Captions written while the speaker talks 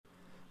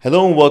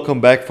Hello and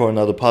welcome back for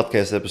another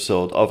podcast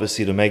episode of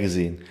Aceto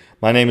Magazine.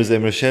 My name is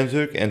Emre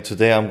Şentürk and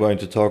today I'm going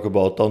to talk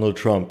about Donald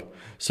Trump.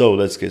 So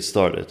let's get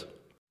started.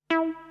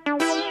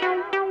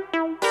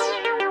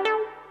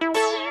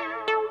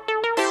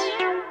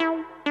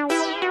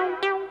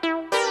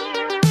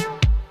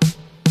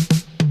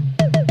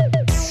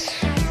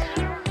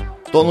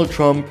 Donald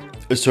Trump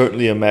is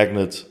certainly a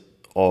magnet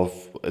of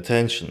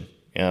attention.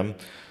 Yeah?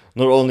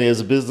 Not only as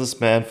a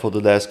businessman for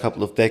the last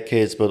couple of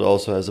decades, but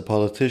also as a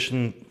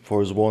politician for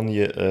his one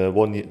year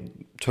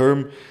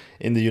term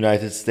in the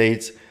United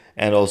States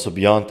and also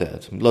beyond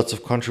that. Lots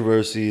of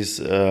controversies,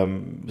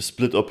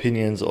 split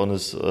opinions on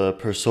his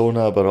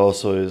persona, but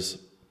also his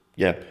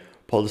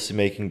policy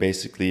making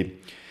basically.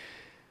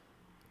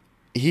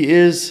 He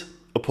is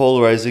a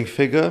polarizing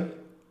figure,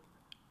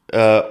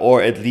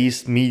 or at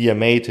least media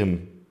made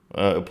him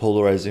a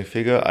polarizing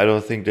figure. I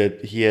don't think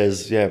that he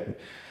has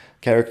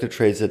character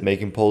traits that make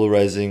him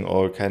polarizing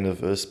or kind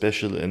of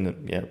special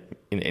in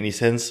any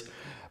sense.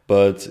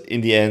 But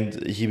in the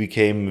end, he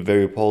became a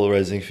very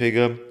polarizing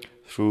figure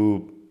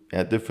through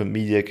different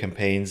media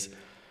campaigns,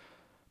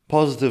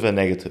 positive and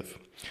negative.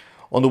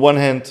 On the one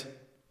hand,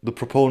 the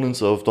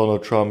proponents of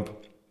Donald Trump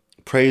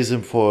praise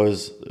him for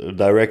his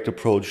direct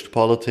approach to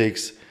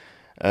politics.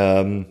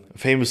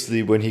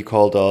 Famously, when he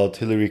called out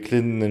Hillary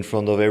Clinton in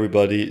front of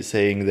everybody,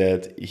 saying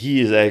that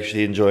he is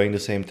actually enjoying the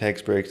same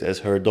tax breaks as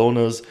her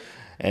donors,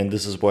 and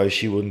this is why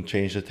she wouldn't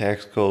change the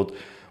tax code,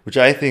 which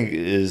I think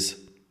is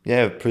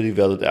a pretty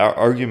valid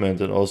argument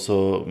and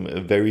also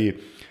a very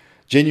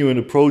genuine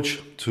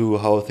approach to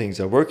how things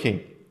are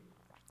working.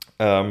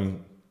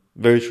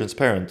 Very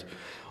transparent.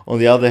 On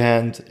the other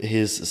hand,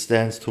 his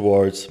stance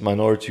towards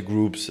minority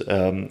groups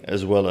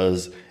as well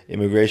as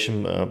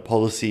immigration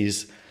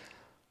policies,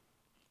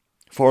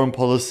 foreign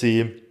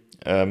policy,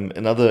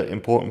 another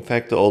important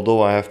factor,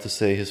 although I have to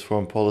say his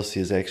foreign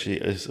policy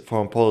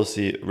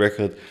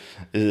record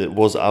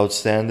was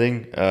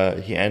outstanding.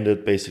 He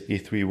ended basically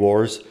 3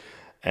 wars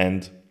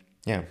and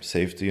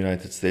saved the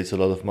United States a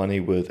lot of money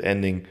with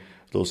ending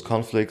those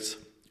conflicts,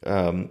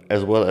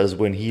 as well as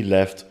when he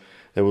left,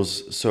 there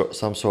was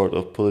some sort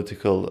of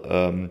political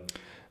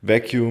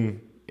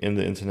vacuum in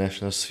the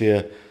international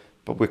sphere,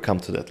 but we'll come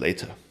to that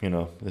later.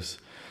 This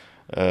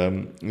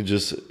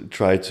just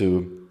try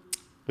to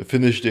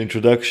finish the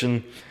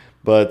introduction,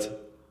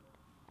 but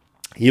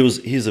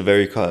he's a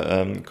very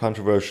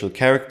controversial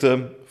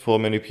character for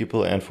many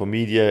people and for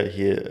media.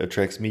 He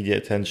attracts media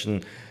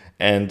attention,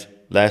 and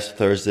last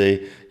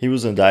Thursday he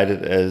was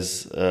indicted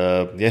as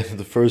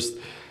the first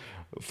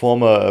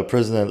former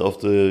president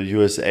of the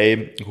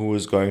USA who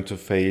is going to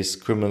face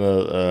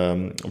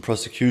criminal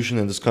prosecution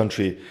in this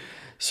country.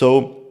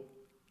 So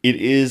it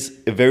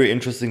is a very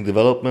interesting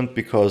development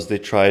because they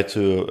try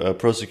to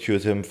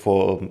prosecute him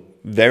for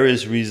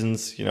various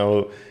reasons.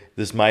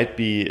 This might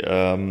be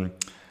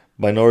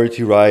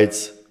minority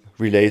rights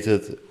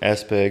related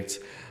aspects,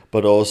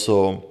 but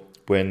also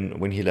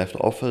when he left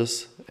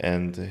office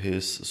and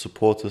his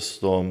supporters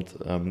stormed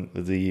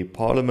the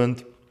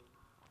parliament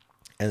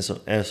and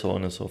so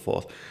on and so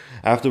forth.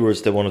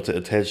 Afterwards, they wanted to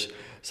attach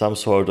some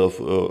sort of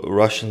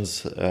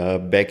Russians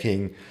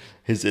backing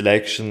his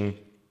election.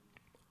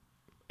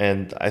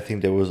 And I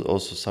think there was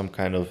also some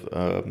kind of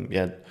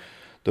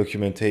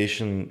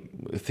documentation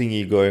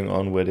thingy going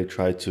on where they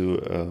tried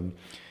to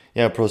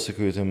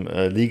prosecute him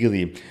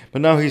legally.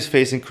 But now he's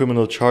facing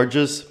criminal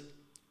charges.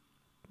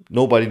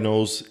 Nobody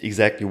knows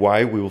exactly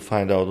why. We will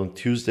find out on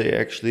Tuesday,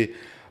 actually,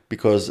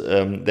 because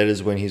that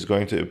is when he's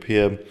going to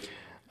appear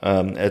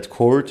at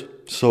court.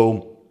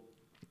 So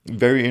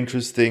very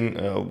interesting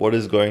what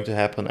is going to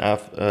happen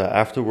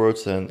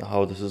afterwards and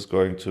how this is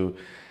going to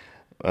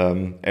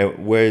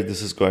where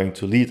this is going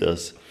to lead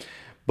us.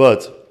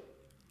 But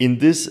in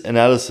this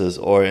analysis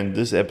or in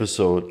this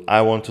episode,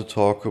 I want to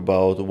talk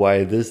about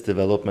why this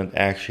development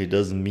actually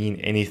doesn't mean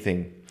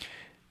anything.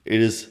 It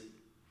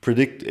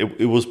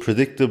was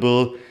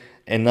predictable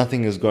and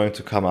nothing is going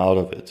to come out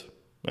of it.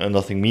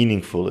 Nothing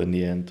meaningful in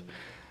the end.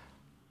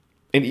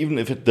 And even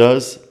if it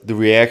does, the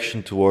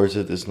reaction towards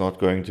it is not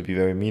going to be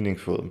very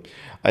meaningful.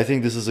 I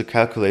think this is a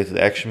calculated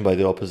action by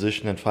the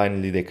opposition, and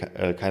finally they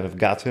kind of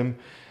got him.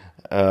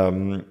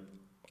 I'm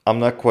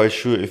not quite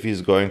sure if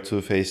he's going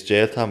to face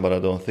jail time, but I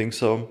don't think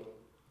so.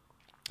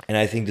 And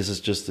I think this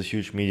is just a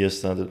huge media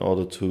stunt in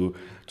order to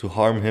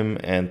harm him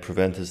and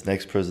prevent his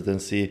next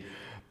presidency,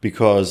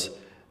 because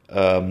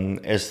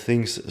as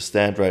things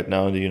stand right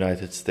now in the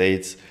United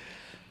States,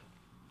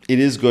 it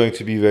is going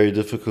to be very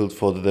difficult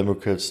for the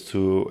Democrats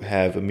to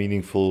have a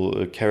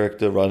meaningful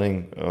character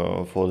running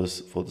for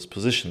this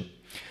position.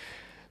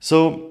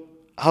 So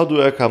how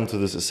do I come to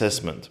this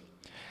assessment?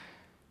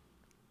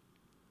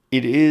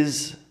 It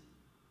is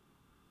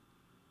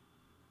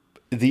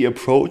the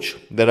approach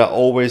that I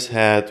always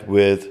had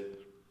with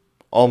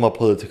all my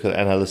political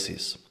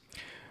analyses.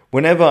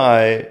 Whenever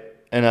I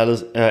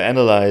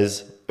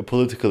analyze a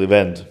political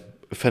event,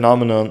 a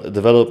phenomenon, a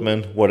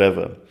development,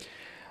 whatever,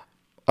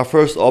 I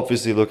first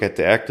obviously look at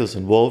the actors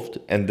involved,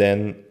 and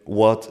then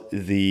what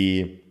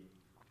the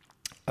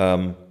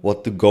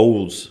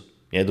goals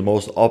the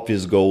most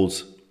obvious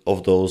goals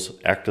of those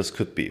actors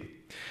could be.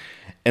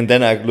 And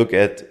then I look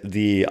at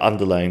the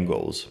underlying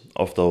goals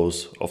of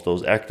those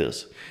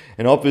actors.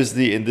 And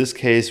obviously, in this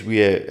case, we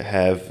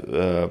have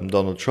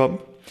Donald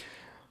Trump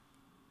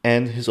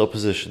and his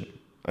opposition,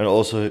 and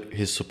also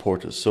his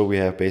supporters. So we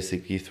have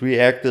basically three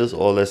actors,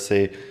 or let's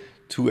say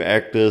two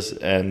actors.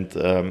 And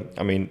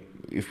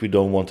if we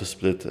don't want to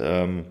split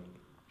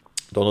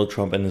Donald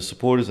Trump and his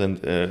supporters and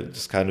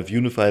just kind of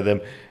unify them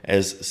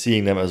as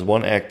seeing them as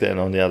one actor, and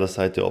on the other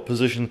side the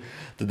opposition,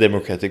 the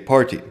Democratic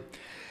Party.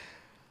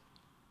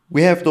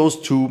 We have those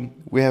two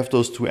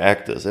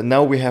actors, and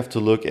now we have to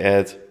look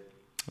at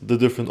the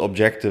different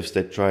objectives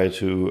they try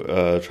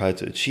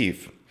to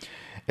achieve.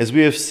 As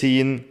we have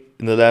seen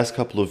in the last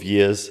couple of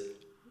years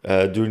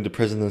during the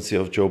presidency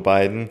of Joe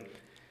Biden,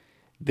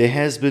 there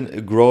has been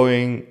a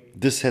growing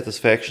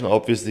dissatisfaction,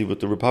 obviously, with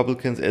the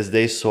Republicans, as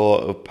they saw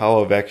a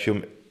power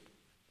vacuum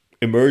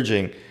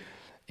emerging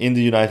in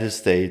the United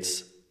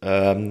States,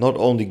 not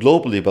only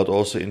globally but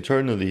also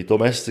internally,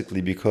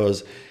 domestically,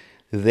 because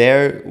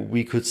there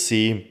we could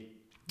see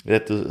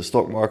that the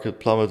stock market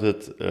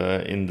plummeted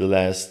in the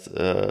last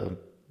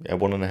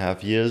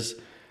 1.5 years.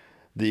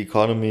 The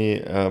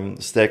economy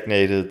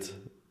stagnated.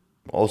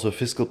 Also,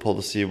 fiscal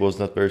policy was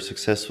not very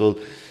successful.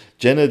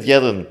 Janet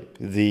Yellen,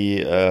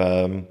 the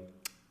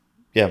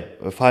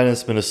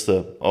finance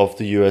minister of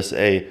the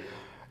USA,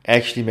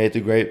 actually made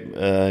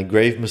a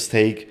grave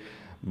mistake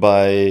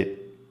by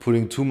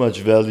putting too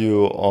much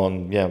value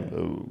on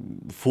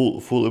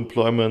full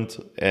employment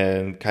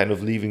and kind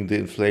of leaving the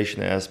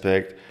inflation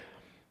aspect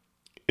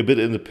a bit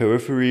in the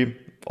periphery.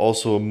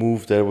 Also a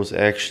move that was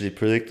actually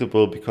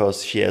predictable,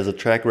 because she has a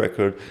track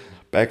record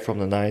back from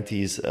the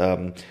 90s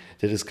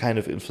that is kind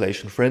of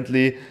inflation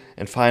friendly,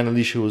 and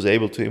finally she was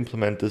able to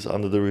implement this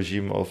under the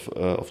regime of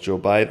Joe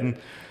Biden.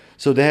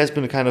 So there has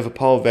been a kind of a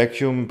power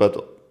vacuum, but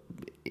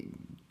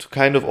to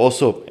kind of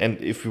also, and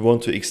if we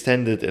want to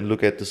extend it and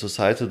look at the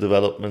societal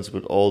developments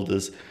with all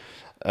this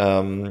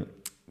kind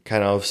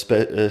of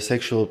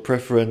sexual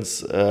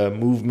preference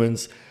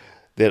movements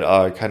that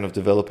are kind of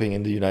developing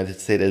in the United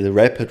States at a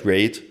rapid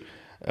rate,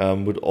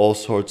 with all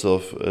sorts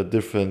of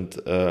different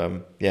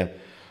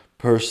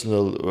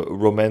personal,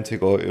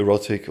 romantic or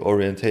erotic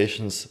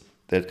orientations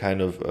that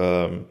kind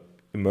of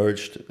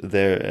emerged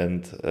there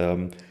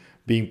and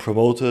being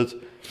promoted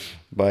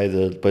by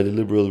the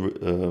liberal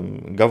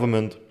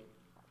government.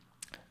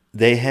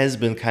 There has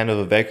been kind of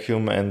a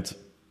vacuum, and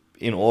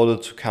in order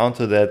to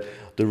counter that,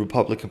 the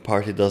Republican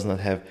Party does not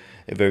have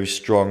a very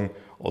strong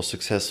or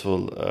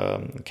successful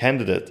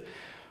candidate.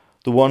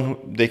 The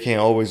one they can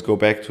always go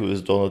back to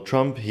is Donald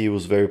Trump. He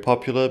was very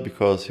popular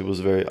because he was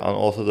very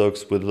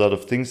unorthodox with a lot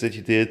of things that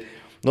he did.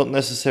 Not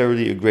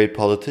necessarily a great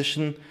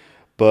politician,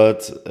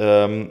 but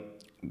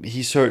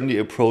he certainly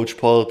approached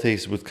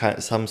politics with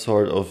some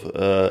sort of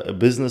a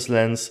business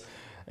lens.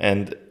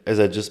 And as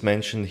I just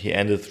mentioned, he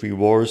ended 3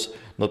 wars,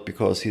 not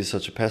because he's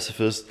such a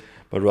pacifist,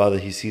 but rather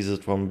he sees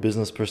it from a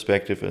business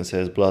perspective and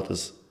says blood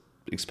is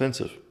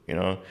expensive,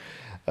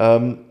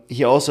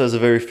 He also has a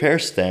very fair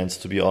stance,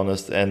 to be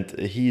honest, and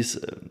he's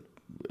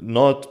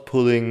not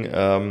pulling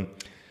the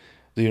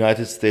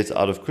United States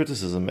out of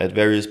criticism. At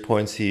various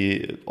points,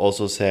 he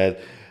also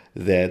said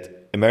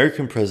that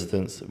American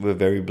presidents were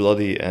very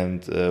bloody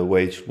and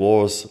waged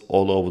wars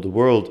all over the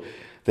world.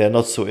 They're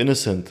not so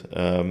innocent.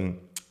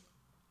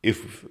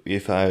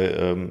 If I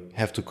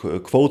have to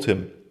quote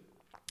him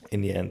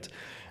in the end.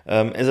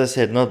 As I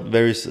said, not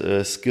very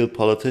skilled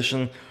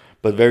politician,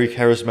 but very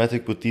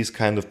charismatic with these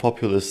kind of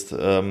populist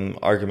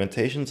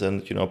argumentations.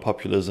 And,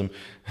 populism,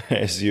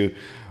 as you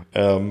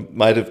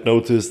might have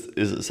noticed,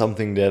 is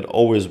something that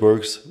always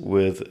works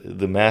with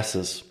the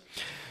masses.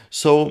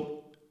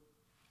 So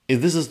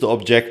if this is the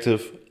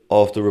objective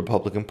of the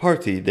Republican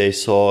Party, they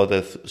saw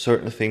that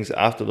certain things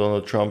after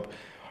Donald Trump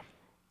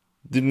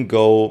didn't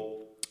go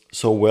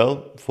so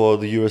well for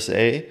the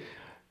USA,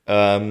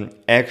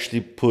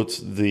 actually put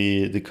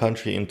the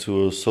country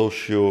into a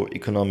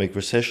socio-economic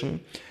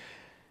recession.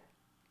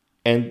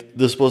 And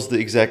this was the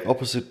exact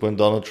opposite when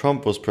Donald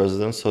Trump was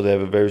president, so they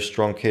have a very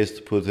strong case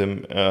to put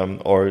him,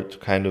 or to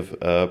kind of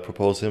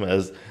propose him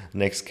as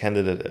next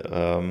candidate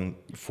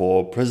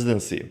for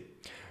presidency,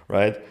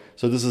 right?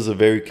 So this is a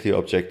very clear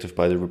objective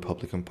by the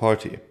Republican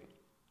Party.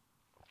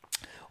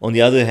 On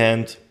the other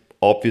hand,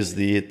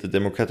 obviously, the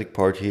Democratic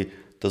Party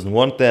doesn't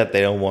want that.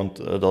 They don't want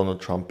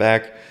Donald Trump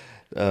back.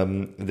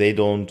 They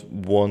don't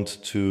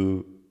want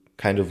to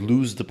kind of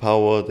lose the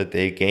power that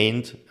they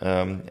gained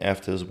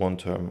after his one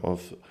term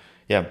of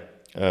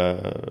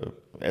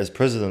as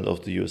president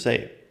of the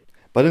USA.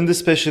 But in this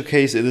special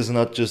case, it is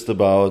not just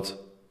about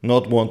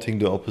not wanting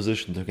the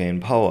opposition to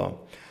gain power.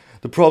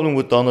 The problem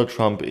with Donald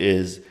Trump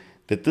is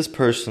that this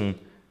person,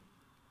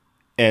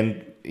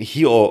 and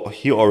he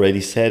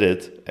already said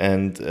it,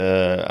 and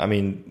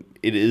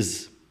it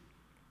is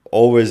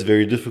always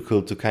very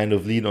difficult to kind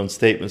of lean on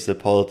statements that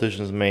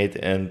politicians made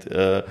and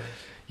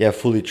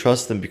fully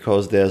trust them,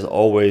 because there's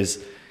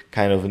always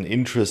kind of an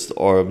interest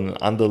or an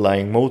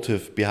underlying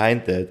motive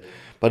behind that.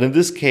 But in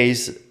this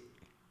case,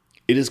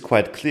 it is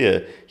quite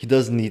clear he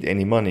doesn't need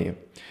any money.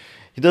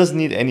 He doesn't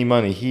need any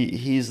money.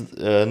 He's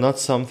not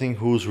something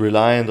who's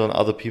reliant on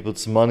other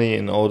people's money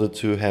in order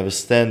to have a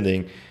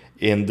standing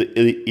in the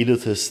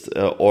elitist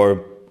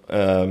or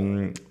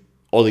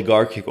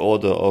oligarchic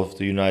order of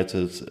the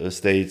United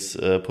States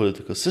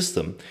political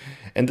system.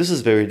 And this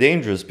is very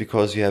dangerous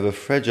because you have a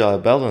fragile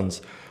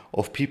balance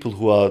of people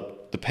who are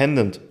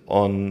dependent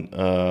on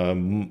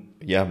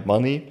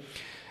money.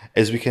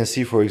 As we can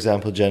see, for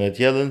example, Janet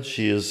Yellen,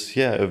 she is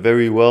a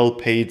very well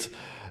paid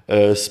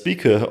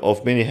speaker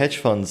of many hedge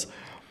funds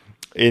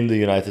in the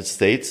United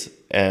States.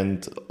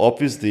 And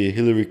obviously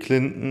Hillary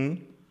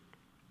Clinton,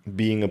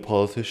 being a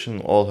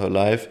politician all her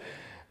life,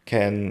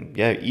 can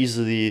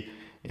easily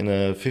in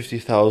a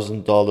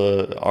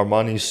 $50,000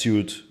 Armani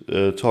suit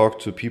talk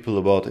to people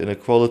about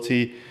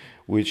inequality,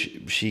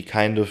 which she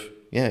kind of,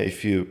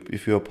 if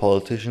you're a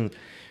politician,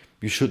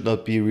 you should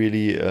not be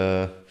really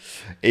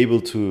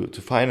able to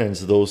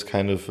finance those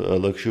kind of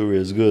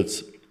luxurious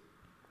goods.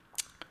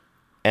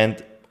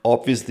 And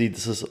obviously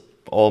this is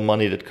all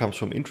money that comes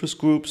from interest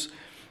groups.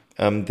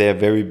 They're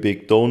very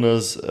big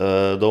donors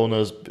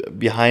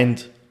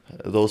behind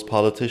those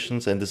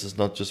politicians, and this is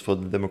not just for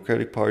the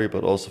Democratic Party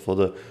but also for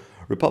the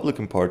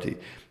Republican Party.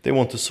 They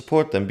want to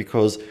support them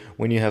because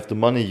when you have the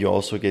money, you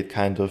also get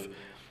kind of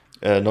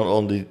not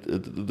only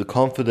the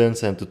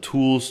confidence and the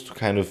tools to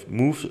kind of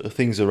move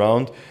things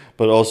around,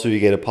 but also you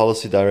get a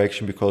policy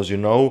direction because you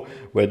know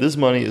where this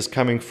money is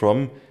coming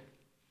from.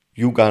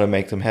 You gotta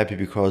make them happy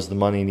because the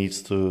money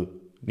needs to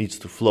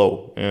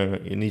flow.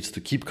 It needs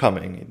to keep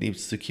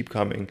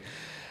coming.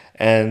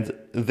 And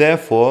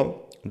therefore,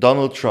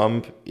 Donald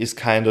Trump is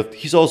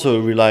he's also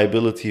a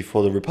reliability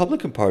for the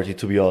Republican Party,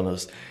 to be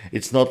honest.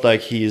 It's not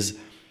like he's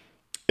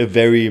a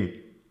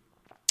very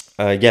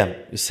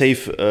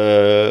safe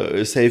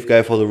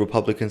guy for the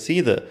Republicans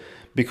either.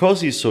 Because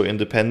he's so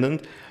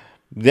independent,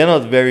 they're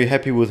not very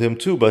happy with him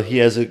too, but he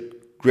has a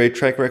great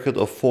track record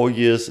of 4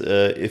 years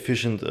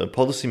efficient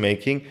policy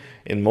making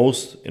in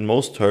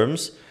most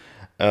terms.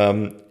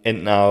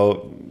 And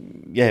now,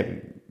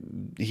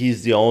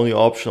 he's the only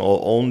option or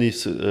only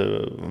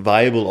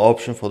viable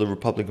option for the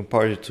Republican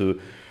Party to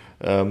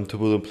put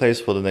in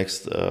place for the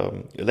next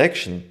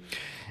election.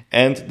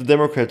 And the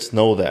Democrats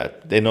know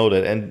that. They know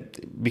that. And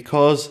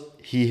because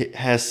he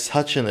has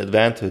such an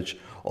advantage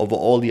over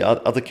all the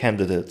other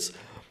candidates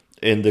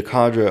in the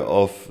cadre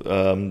of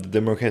the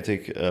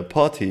Democratic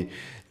Party,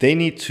 they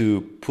need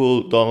to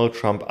pull Donald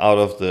Trump out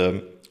of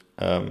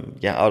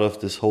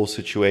this whole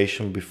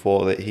situation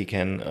before that he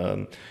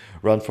can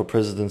run for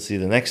presidency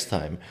the next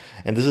time.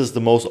 And this is the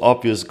most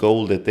obvious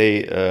goal that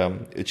they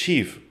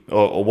achieve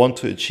or want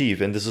to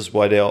achieve. And this is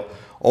why they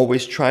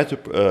always try to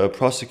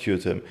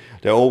prosecute him.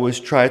 They always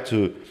try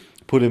to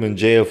put him in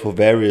jail for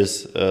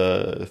various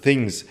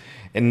things.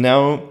 And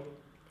now,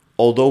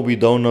 although we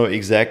don't know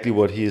exactly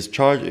what he's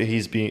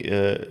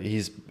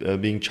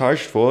being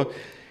charged for,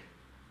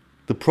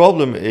 the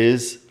problem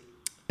is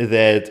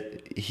that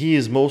he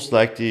is most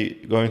likely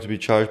going to be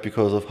charged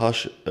because of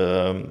hush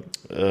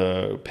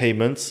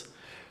payments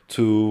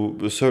to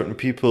certain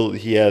people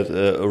he had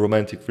a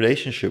romantic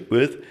relationship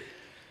with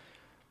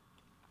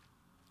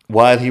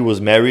while he was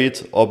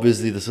married.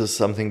 Obviously, this is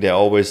something they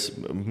always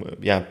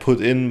put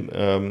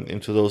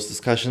into those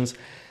discussions.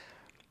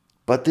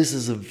 But this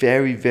is a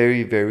very,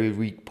 very, very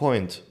weak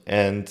point.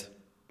 And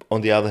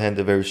on the other hand,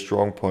 a very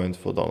strong point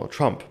for Donald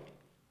Trump.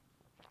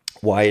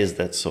 Why is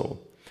that so?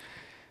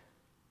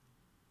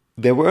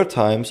 There were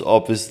times,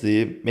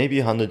 obviously, maybe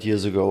 100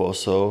 years ago or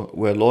so,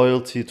 where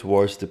loyalty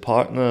towards the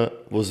partner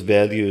was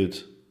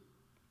valued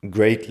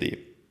greatly.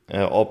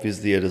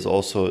 Obviously, it is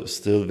also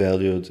still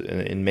valued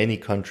in many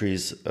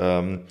countries,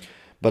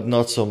 but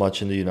not so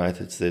much in the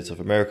United States of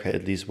America,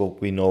 at least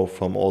what we know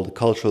from all the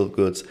cultural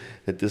goods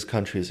that this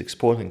country is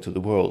exporting to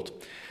the world.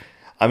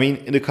 I mean,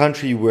 in a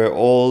country where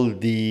all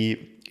the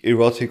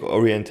erotic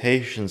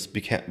orientations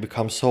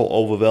become so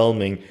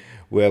overwhelming,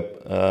 where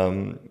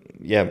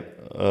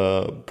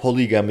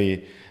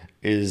polygamy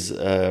is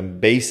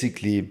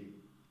basically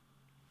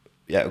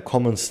a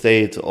common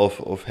state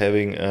of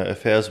having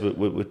affairs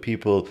with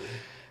people,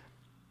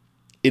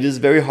 it is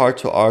very hard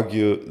to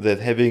argue that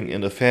having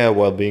an affair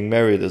while being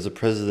married as a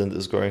president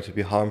is going to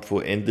be harmful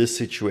in this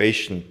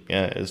situation.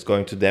 It's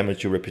going to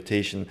damage your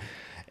reputation.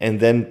 And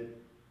then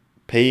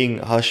paying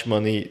hush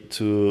money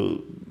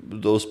to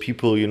those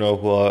people,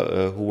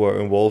 who are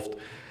involved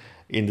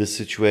in this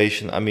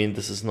situation. I mean,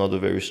 this is not a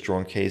very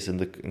strong case in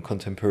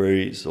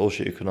contemporary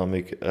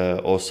socio-economic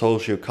or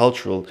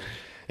socio-cultural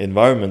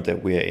environment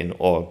that we are in,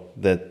 or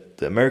that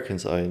the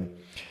Americans are in.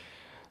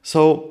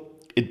 So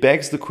it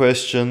begs the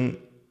question,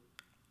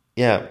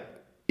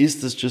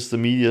 is this just a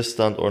media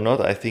stunt or not?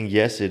 I think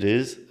yes, it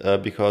is,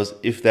 because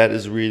if that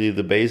is really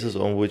the basis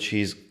on which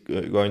he's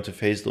going to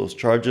face those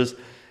charges,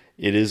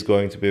 it is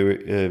going to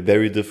be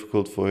very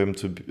difficult for him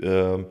to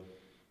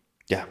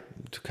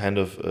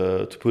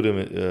put him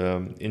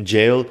in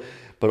jail,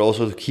 but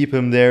also to keep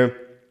him there,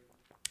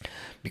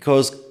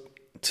 because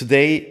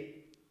today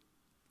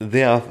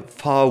there are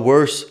far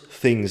worse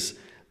things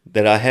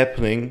that are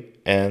happening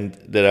and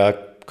that are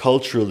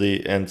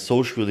culturally and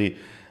socially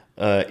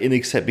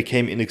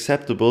became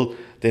unacceptable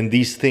than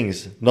these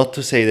things. Not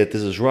to say that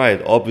this is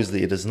right,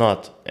 obviously it is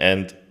not.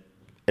 And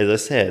as I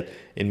said,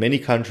 in many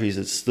countries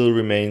it still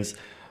remains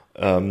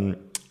a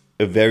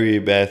very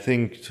bad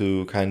thing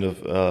to kind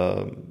of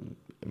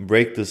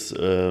break this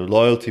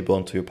loyalty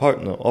bond to your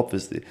partner,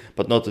 obviously,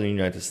 but not in the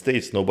United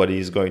States. Nobody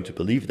is going to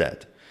believe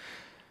that.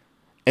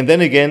 And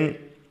then again,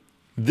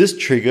 this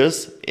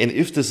triggers, and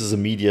if this is a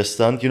media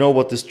stunt, you know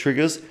what this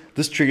triggers?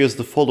 This triggers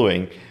the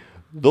following.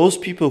 Those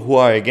people who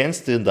are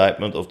against the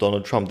indictment of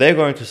Donald Trump, they're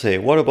going to say,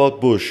 what about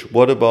Bush?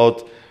 What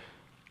about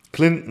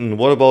Clinton?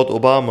 What about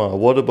Obama?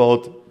 What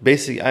about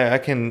I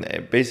can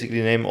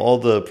basically name all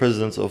the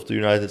presidents of the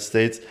United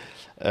States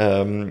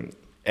and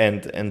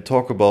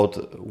talk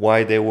about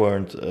why they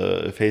weren't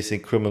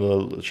facing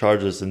criminal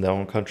charges in their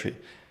own country.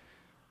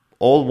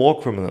 All war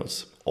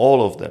criminals,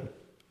 all of them.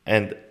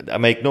 And I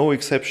make no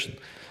exception,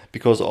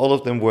 because all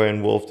of them were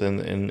involved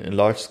in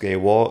large-scale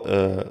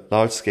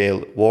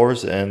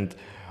wars, and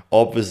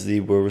obviously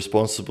were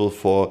responsible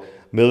for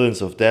millions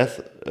of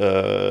deaths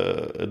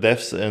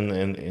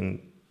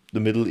in the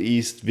Middle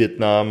East,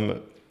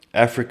 Vietnam,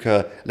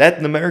 Africa,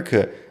 Latin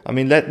America. I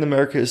mean, Latin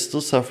America is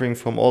still suffering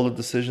from all the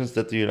decisions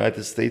that the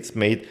United States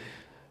made,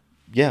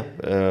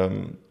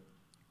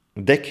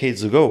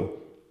 decades ago.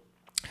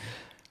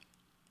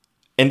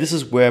 And this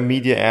is where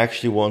media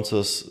actually wants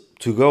us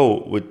to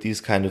go with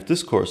these kind of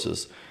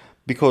discourses.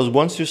 Because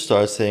once you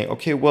start saying,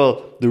 okay,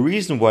 well, the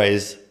reason why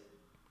he's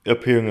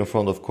appearing in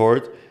front of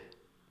court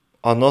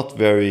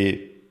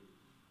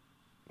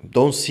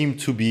don't seem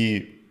to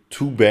be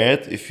too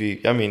bad.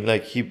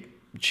 He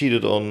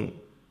cheated on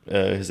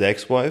his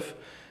ex-wife,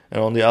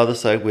 and on the other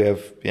side we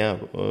have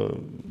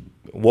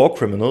war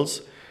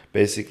criminals.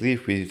 Basically,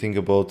 if we think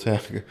about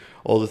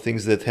all the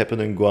things that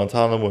happened in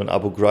Guantanamo and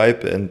Abu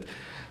Ghraib and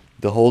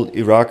the whole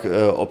Iraq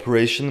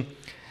operation,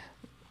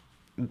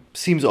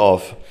 seems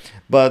off.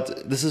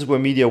 But this is where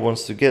media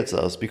wants to get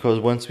us, because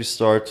once we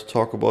start to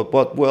talk about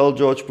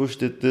George Bush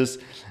did this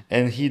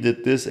and he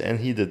did this and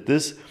he did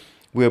this,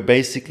 we are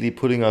basically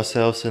putting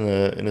ourselves in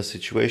a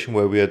situation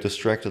where we are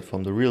distracted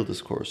from the real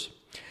discourse.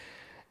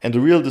 And the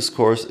real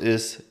discourse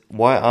is,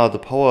 why are the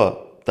power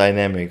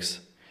dynamics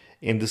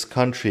in this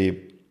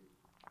country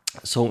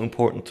so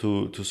important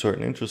to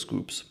certain interest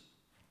groups?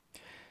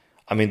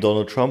 I mean,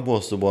 Donald Trump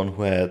was the one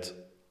who had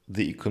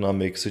the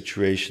economic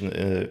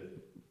situation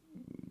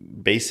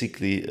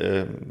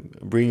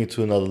bring it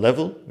to another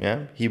level.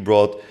 Yeah, he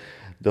brought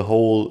the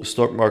whole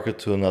stock market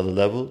to another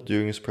level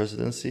during his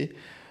presidency.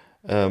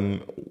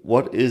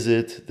 What is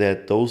it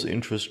that those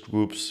interest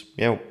groups,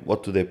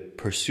 what do they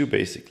pursue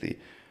basically?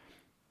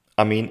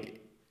 I mean,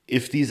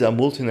 if these are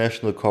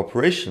multinational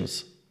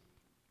corporations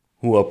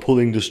who are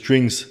pulling the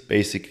strings,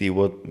 basically,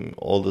 what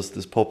all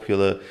this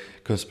popular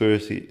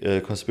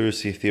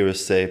conspiracy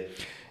theorists say,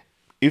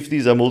 if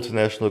these are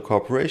multinational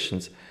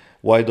corporations,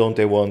 why don't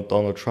they want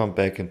Donald Trump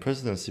back in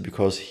presidency?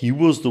 Because he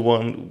was the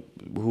one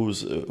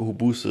who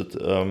boosted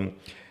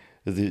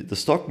the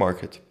stock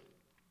market.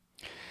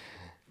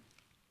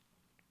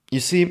 You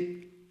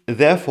see,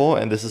 therefore,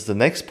 and this is the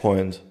next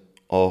point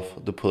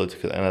of the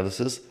political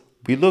analysis,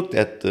 we looked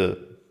at the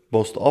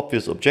most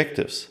obvious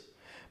objectives,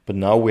 but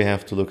now we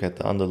have to look at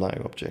the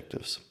underlying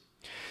objectives.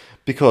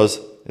 Because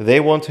they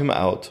want him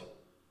out.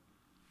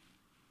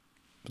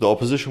 The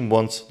opposition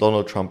wants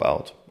Donald Trump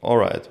out. All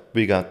right,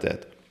 we got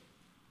that.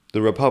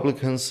 The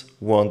Republicans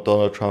want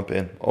Donald Trump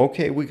in.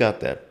 Okay, we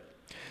got that.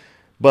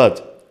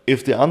 But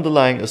if the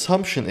underlying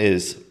assumption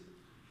is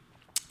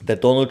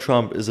that Donald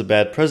Trump is a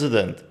bad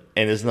president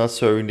and is not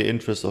serving the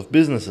interests of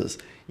businesses,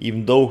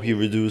 even though he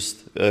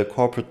reduced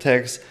corporate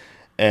tax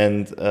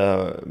and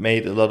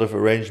made a lot of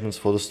arrangements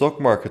for the stock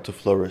market to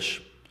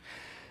flourish,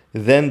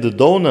 then the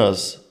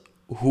donors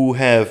who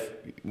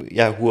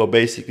are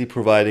basically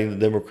providing the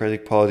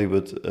Democratic Party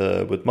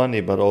with money,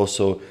 but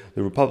also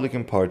the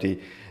Republican Party,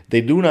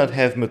 they do not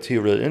have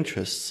material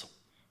interests.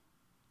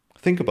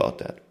 Think about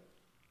that.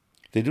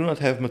 They do not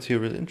have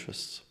material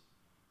interests.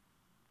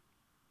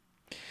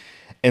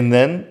 And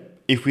then,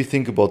 if we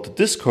think about the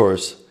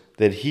discourse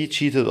that he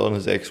cheated on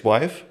his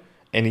ex-wife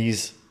and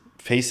he's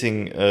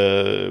facing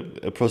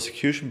a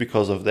prosecution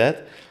because of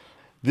that,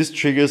 this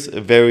triggers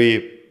a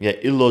very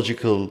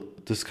illogical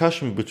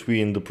discussion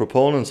between the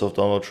proponents of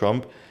Donald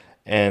Trump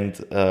and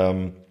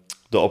the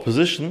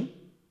opposition,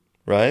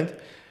 right?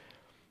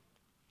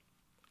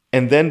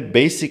 And then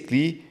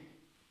basically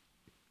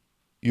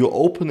you're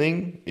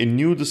opening a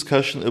new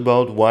discussion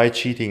about why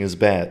cheating is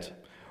bad,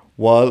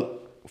 while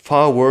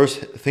far worse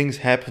things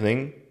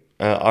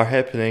are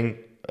happening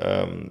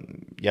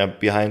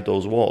behind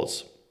those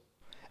walls.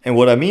 And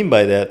what I mean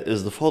by that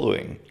is the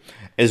following.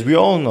 As we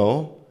all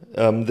know,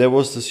 there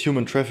was this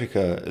human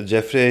trafficker,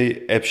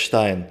 Jeffrey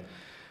Epstein,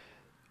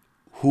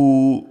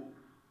 who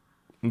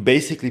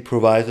basically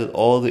provided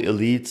all the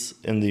elites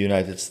in the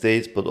United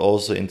States, but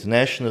also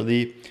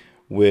internationally,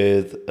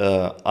 with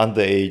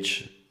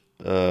underage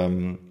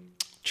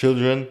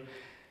children.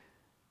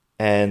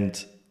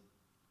 And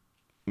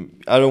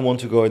I don't want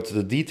to go into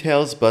the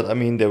details, but I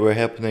mean, there were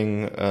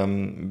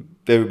happening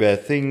very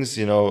bad things,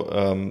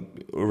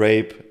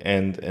 rape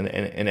and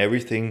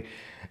everything.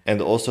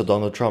 And also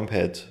Donald Trump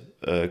had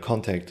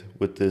contact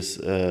with this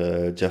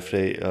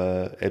Jeffrey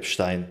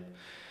Epstein,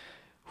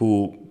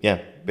 who,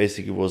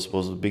 basically was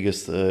the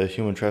biggest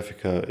human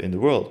trafficker in the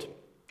world,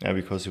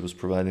 because he was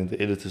providing the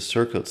elitist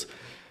circles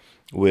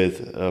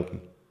with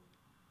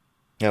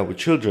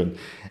children.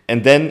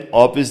 And then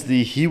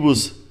obviously he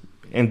was,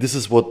 and this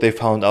is what they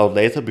found out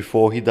later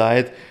before he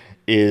died,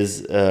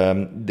 is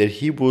that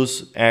he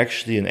was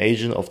actually an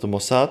agent of the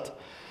Mossad,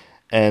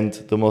 and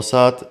the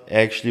Mossad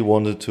actually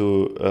wanted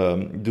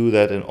to do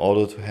that in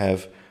order to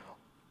have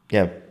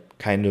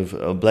kind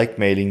of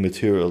blackmailing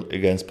material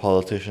against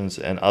politicians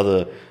and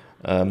other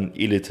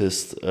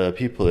elitist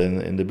people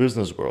in the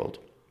business world.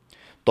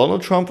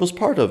 Donald Trump was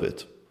part of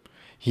it.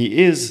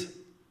 He is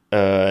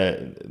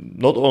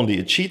not only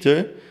a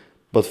cheater,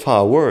 but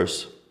far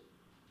worse.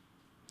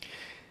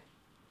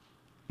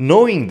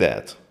 Knowing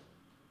that,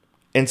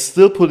 and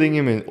still putting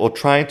him in, or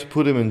trying to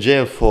put him in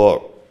jail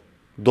for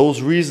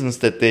those reasons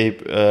that they,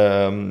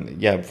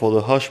 for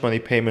the hush money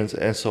payments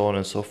and so on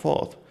and so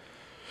forth,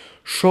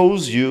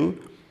 shows you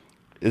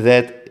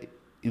that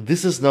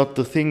this is not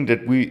the thing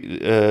that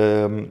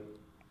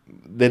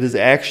that is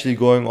actually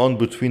going on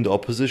between the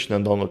opposition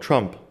and Donald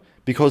Trump,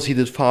 because he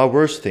did far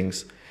worse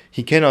things.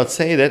 He cannot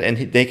say that, and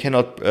they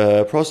cannot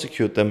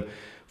prosecute them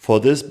for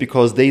this,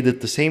 because they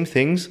did the same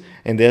things,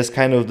 and there's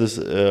kind of this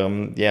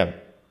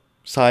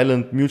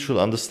silent mutual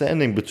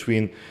understanding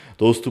between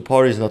those two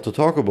parties not to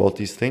talk about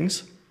these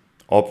things.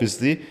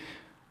 Obviously,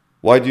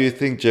 why do you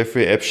think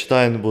Jeffrey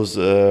Epstein was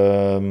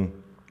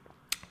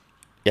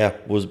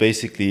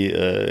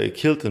basically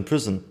killed in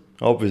prison?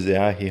 Obviously,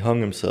 he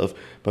hung himself,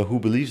 but who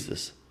believes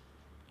this?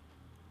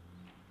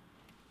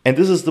 And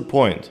this is the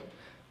point.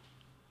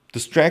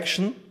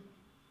 Distraction,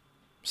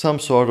 some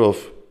sort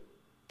of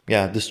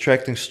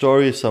distracting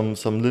story, some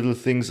little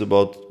things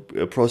about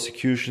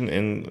prosecution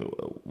and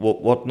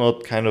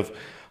whatnot, kind of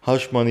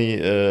hush money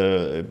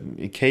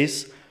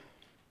case,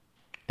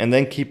 and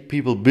then keep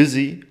people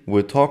busy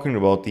with talking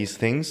about these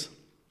things,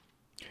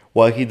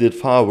 while he did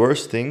far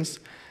worse things.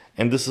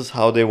 And this is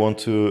how they want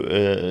to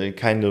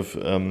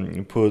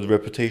put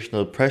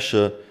reputational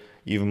pressure,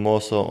 even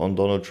more so on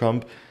Donald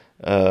Trump,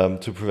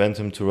 to prevent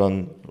him to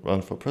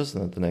run for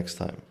president the next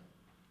time,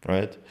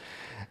 right?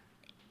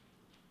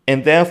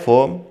 And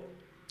therefore,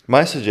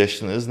 my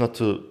suggestion is not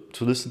to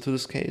listen to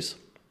this case,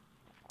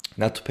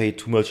 not to pay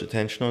too much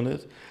attention on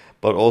it,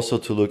 but also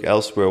to look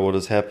elsewhere what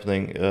is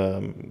happening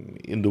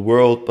in the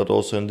world, but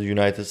also in the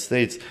United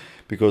States,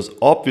 because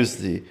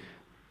obviously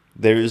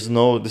this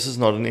is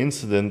not an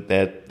incident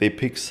that they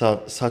pick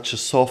such a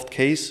soft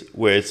case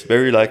where it's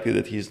very likely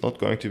that he's not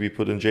going to be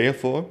put in jail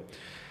for,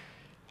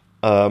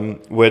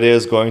 where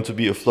there's going to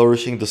be a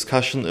flourishing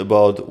discussion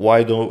about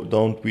why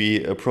don't we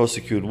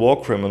prosecute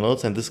war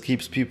criminals, and this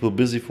keeps people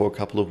busy for a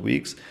couple of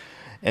weeks.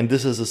 And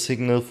this is a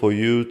signal for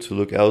you to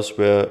look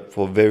elsewhere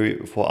for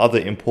other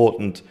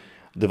important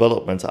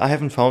developments. I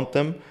haven't found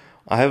them,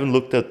 I haven't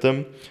looked at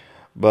them,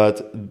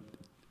 but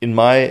in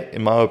my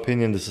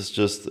opinion, this is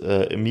just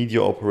a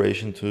media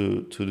operation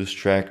to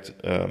distract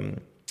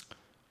the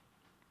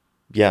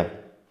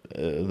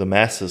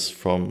masses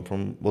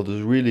from what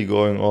is really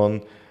going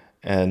on,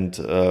 and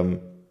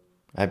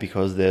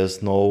because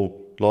there's no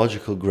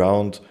logical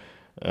ground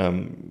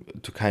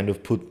to kind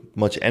of put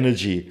much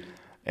energy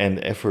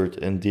and effort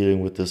in dealing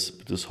with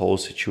this whole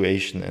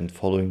situation and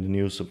following the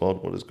news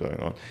about what is going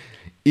on.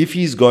 If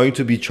he's going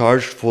to be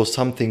charged for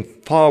something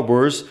far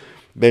worse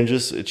than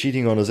just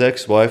cheating on his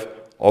ex-wife,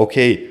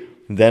 okay,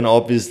 then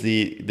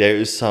obviously there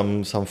is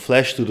some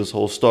flesh to this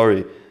whole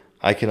story.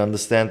 I can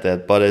understand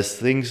that. But as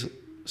things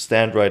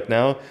stand right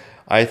now,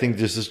 I think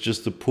this is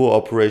just a poor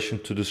operation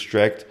to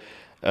distract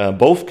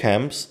both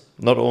camps,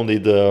 not only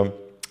the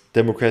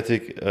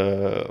Democratic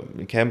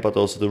camp, but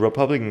also the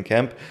Republican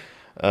camp,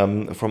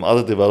 from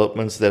other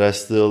developments that are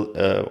still,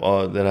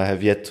 or that I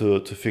have yet to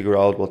figure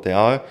out what they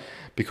are,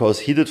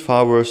 because he did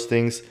far worse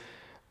things.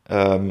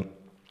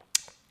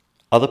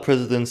 Other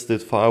presidents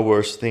did far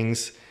worse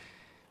things.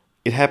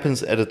 It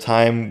happens at a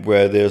time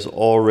where there's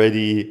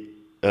already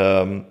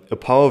a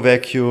power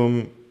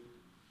vacuum,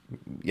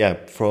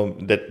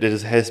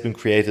 has been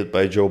created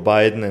by Joe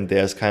Biden, and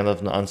there's kind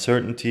of an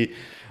uncertainty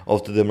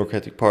of the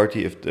Democratic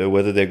Party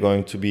whether they're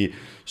going to be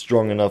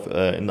strong enough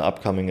in the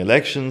upcoming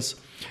elections.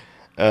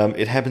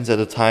 It happens at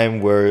a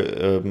time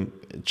where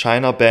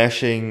China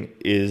bashing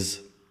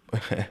is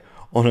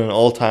on an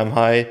all-time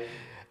high,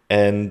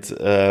 and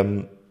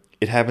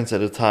it happens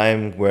at a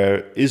time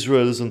where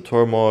Israel is in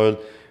turmoil,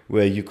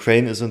 where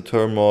Ukraine is in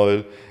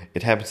turmoil.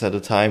 It happens at a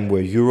time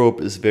where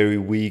Europe is very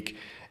weak,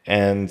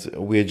 and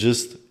we're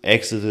just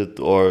exited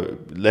or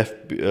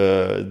left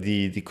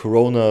the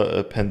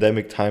corona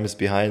pandemic times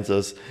behind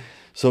us.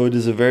 So it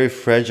is a very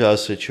fragile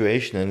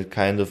situation, and it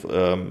kind of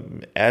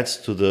adds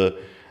to the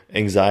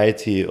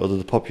anxiety, or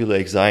the popular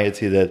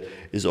anxiety that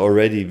is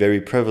already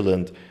very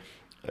prevalent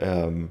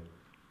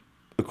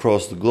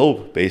across the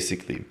globe,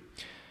 basically.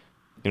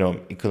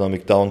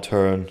 economic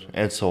downturn,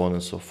 and so on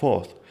and so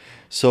forth.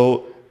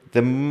 So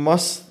there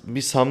must be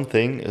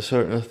a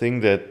certain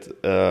thing that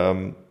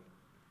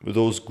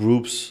those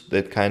groups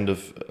that kind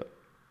of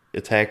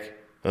attack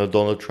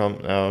Donald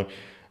Trump now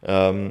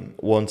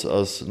wants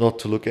us not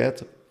to look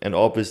at. And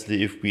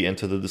obviously, if we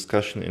enter the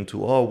discussion into,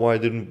 why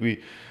didn't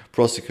we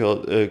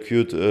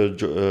prosecute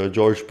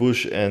George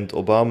Bush and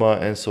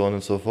Obama and so on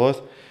and so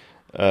forth,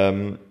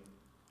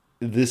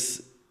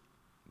 this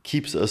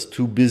keeps us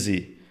too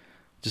busy.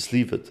 Just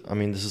leave it. I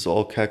mean, this is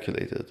all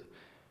calculated.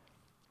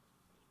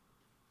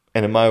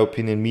 And in my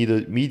opinion,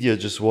 media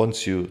just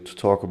wants you to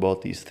talk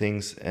about these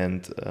things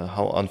and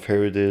how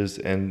unfair it is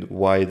and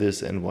why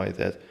this and why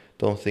that.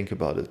 Don't think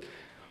about it.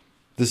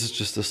 This is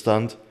just a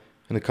stunt.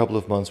 In a couple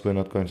of months, we're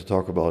not going to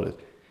talk about it,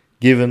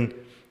 given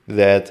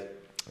that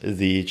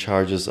the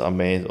charges are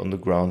made on the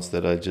grounds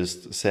that I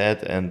just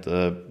said and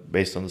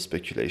based on the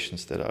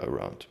speculations that are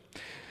around.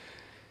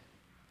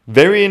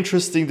 Very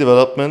interesting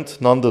development,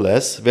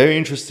 nonetheless. Very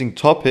interesting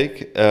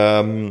topic.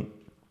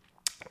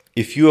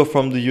 If you are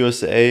from the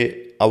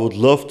USA, I would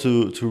love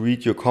to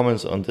read your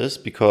comments on this,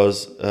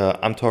 because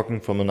I'm talking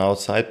from an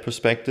outside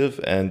perspective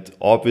and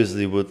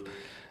obviously with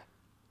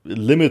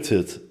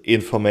limited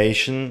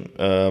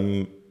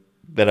information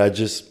that I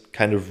just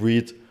kind of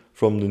read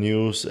from the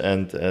news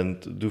and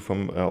do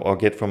from or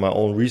get from my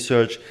own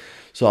research.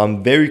 So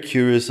I'm very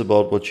curious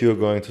about what you're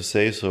going to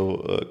say.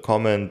 So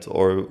comment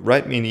or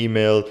write me an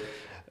email,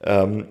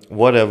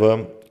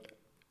 whatever.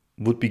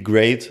 Would be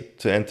great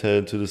to enter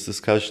into this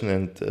discussion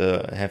and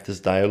have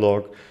this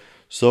dialogue.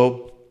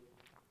 So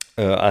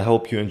I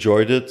hope you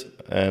enjoyed it,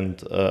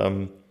 and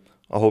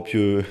I hope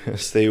you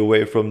stay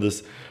away from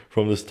this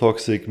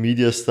toxic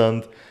media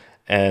stunt.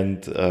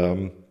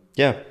 And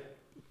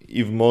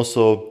even more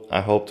so,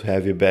 I hope to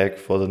have you back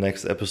for the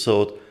next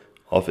episode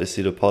of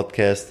Esido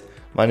Podcast.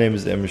 My name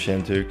is Emre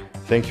Şentürk.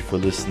 Thank you for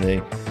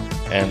listening,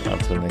 and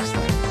until next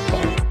time, bye.